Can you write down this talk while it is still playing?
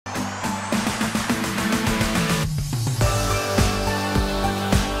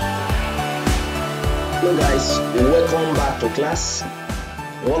Hello guys, welcome back to class.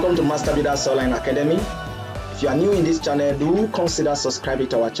 Welcome to Master Builders Online Academy. If you are new in this channel, do consider subscribing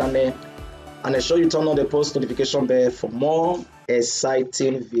to our channel and ensure you turn on the post notification bell for more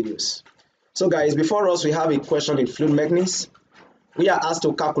exciting videos. So guys, before us we have a question in fluid mechanics. We are asked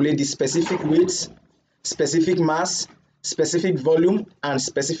to calculate the specific weight, specific mass, specific volume and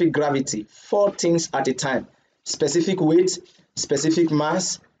specific gravity. 4 things at a time. Specific weight, specific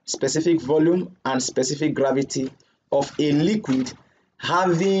mass, specific volume and specific gravity of a liquid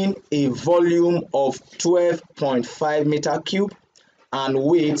having a volume of 12.5 meter cube and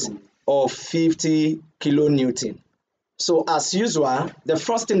weight of 50 kilonewton. So as usual, the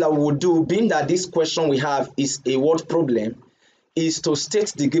first thing that we will do, being that this question we have is a word problem, is to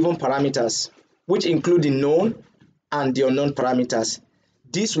state the given parameters, which include the known and the unknown parameters.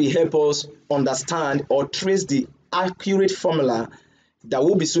 This will help us understand or trace the accurate formula that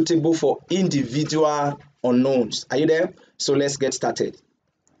will be suitable for individual unknowns. Are you there? So let's get started.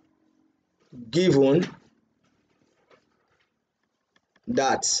 Given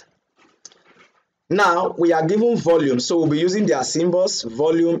that now we are given volume, so we'll be using their symbols.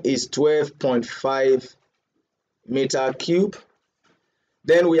 Volume is 12.5 meter cube.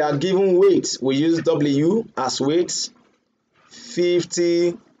 Then we are given weight. We use W as weight,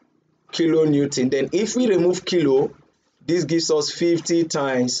 50 kilonewton. Then if we remove kilo, this gives us 50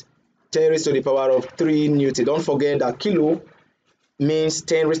 times 10 raised to the power of 3 Newton. Don't forget that kilo means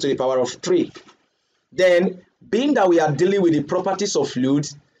 10 raised to the power of 3. Then, being that we are dealing with the properties of fluid,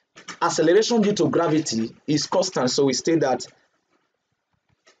 acceleration due to gravity is constant. So we state that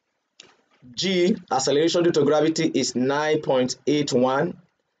G, acceleration due to gravity, is 9.81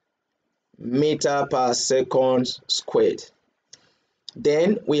 meter per second squared.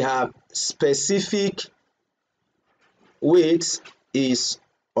 Then we have specific weight is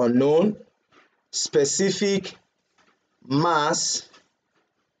unknown, specific mass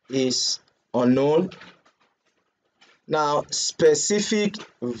is unknown. Now specific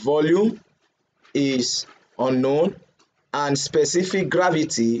volume is unknown and specific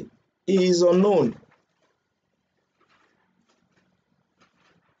gravity is unknown.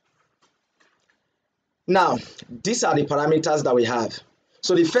 Now these are the parameters that we have.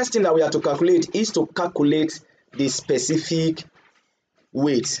 So the first thing that we have to calculate is to calculate the specific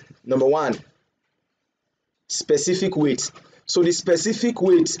weight. Number one, specific weight. So the specific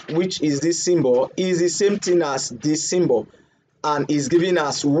weight, which is this symbol, is the same thing as this symbol and is giving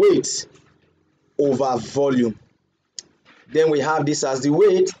us weight over volume. Then we have this as the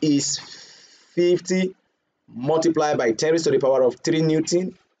weight is 50 multiplied by 10 raised to the power of 3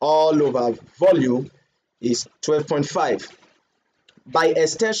 Newton all over volume is 12.5. By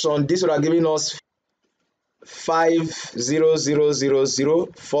extension, this would have given us 4 zeros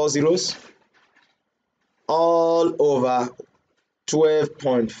all over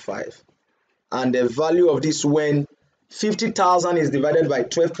 12.5, and the value of this, when 50,000 is divided by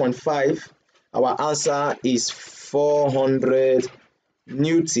 12.5, our answer is 400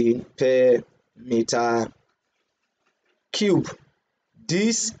 Newton per meter cube.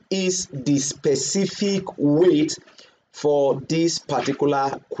 This is the specific weight for this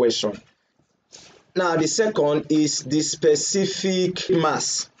particular question. Now the second is the specific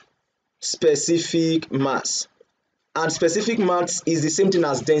mass. Specific mass. And specific mass is the same thing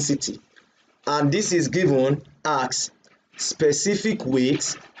as density. And this is given as specific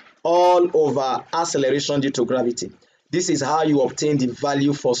weight all over acceleration due to gravity. This is how you obtain the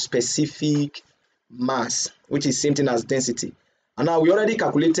value for specific mass, which is same thing as density. And now we already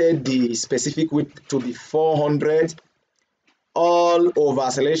calculated the specific weight to be 400 all over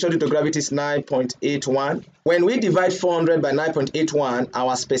acceleration due to gravity is 9.81. When we divide 400 by 9.81,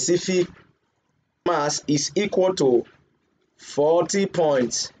 our specific mass is equal to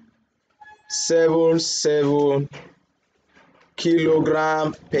 40.77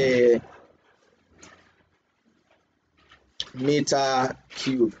 kilogram per meter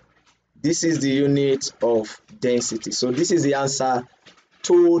cube. This is the unit of density. So this is the answer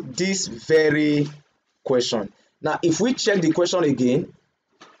to this very question. Now, if we check the question again,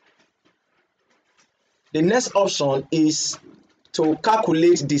 the next option is to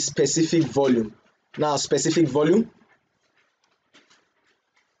calculate the specific volume. Now, specific volume.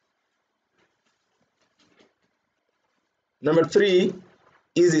 Number 3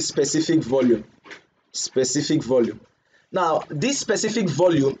 is the specific volume. Specific volume. Now, this specific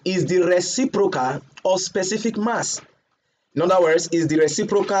volume is the reciprocal of specific mass. In other words, is the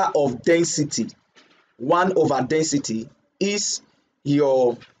reciprocal of density. 1 over density is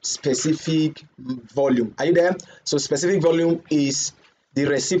your specific volume. Are you there? So specific volume is the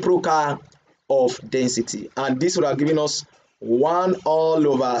reciprocal of density, and this would have given us 1 all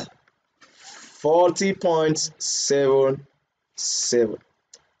over 40.77,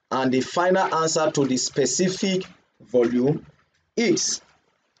 and the final answer to the specific volume is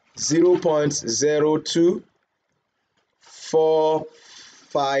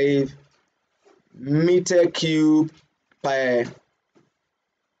 0.0245 meter cube per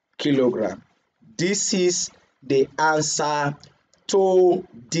kilogram. This is the answer to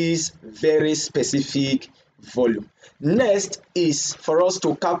this very specific volume. Next is for us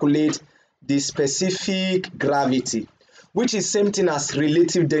to calculate the specific gravity, which is same thing as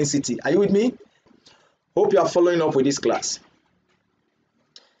relative density. Are you with me? Hope you are following up with this class.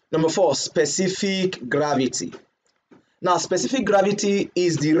 Number 4, specific gravity. Now, specific gravity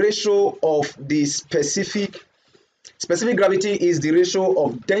is the ratio of the specific gravity is the ratio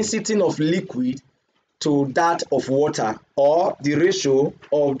of density of liquid to that of water, or the ratio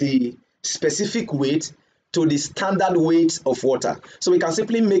of the specific weight to the standard weight of water. So we can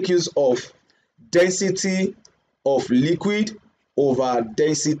simply make use of density of liquid over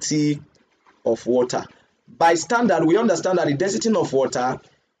density of water. By standard, we understand that the density of water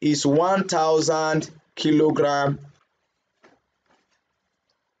is 1000 kilogram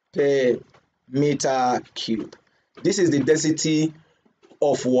per meter cube. This is the density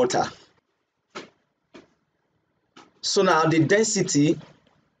of water. So now the density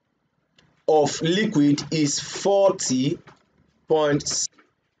of liquid is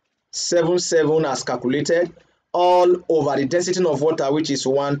 40.77 as calculated, all over the density of water, which is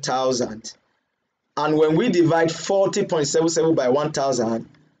 1000. And when we divide 40.77 by 1000,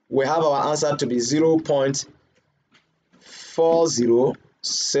 we have our answer to be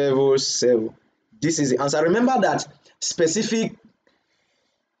 0.4077. This is the answer. Remember that specific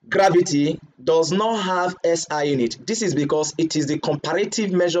gravity does not have SI in it. This is because it is the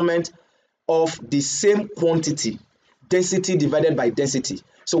comparative measurement of the same quantity, density divided by density.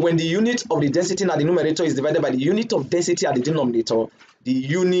 So when the unit of the density at the numerator is divided by the unit of density at the denominator, the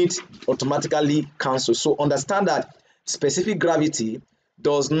unit automatically cancels. So understand that specific gravity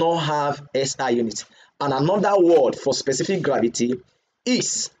does not have SI unit. And another word for specific gravity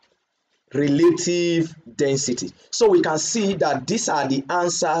is relative density. So we can see that these are the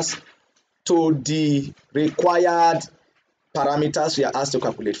answers to the required parameters we are asked to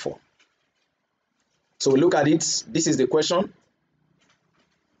calculate for. So we look at it. This is the question.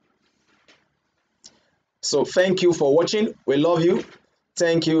 So thank you for watching. We love you.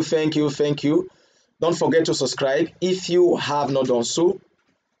 Thank you, thank you, thank you. Don't forget to subscribe if you have not done so,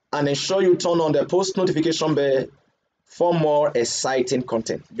 and ensure you turn on the post notification bell for more exciting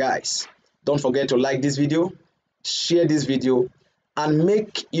content. Guys, don't forget to like this video, share this video, and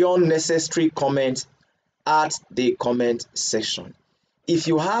make your necessary comments at the comment section. If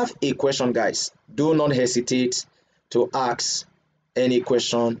you have a question, guys, do not hesitate to ask any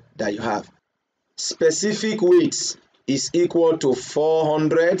question that you have. Specific weight is equal to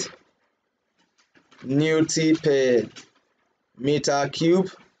 400 Newton per meter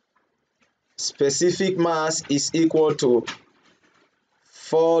cube. Specific mass is equal to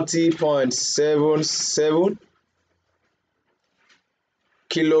 40.77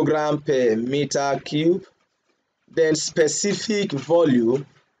 kilogram per meter cube. Then specific volume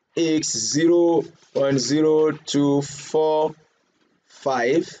is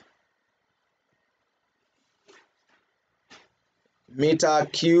 0.0245 meter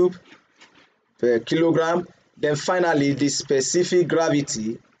cube per kilogram. Then finally, the specific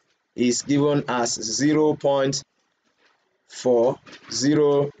gravity is given as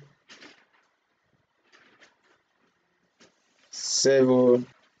 0.4077.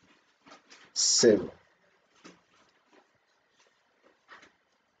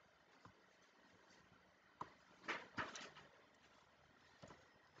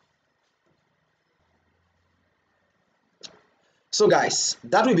 So guys,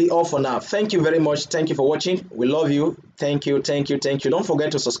 that will be all for now. Thank you very much. Thank you for watching. We love you. Thank you, thank you, thank you. Don't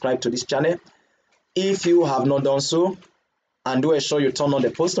forget to subscribe to this channel if you have not done so, and do ensure you turn on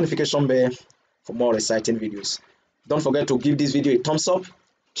the post notification bell for more exciting videos. Don't forget to give this video a thumbs up,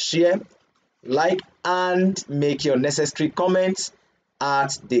 share, like, and make your necessary comments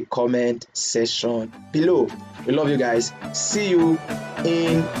at the comment section below. We love you guys. See you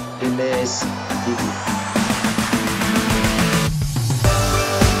in the next video.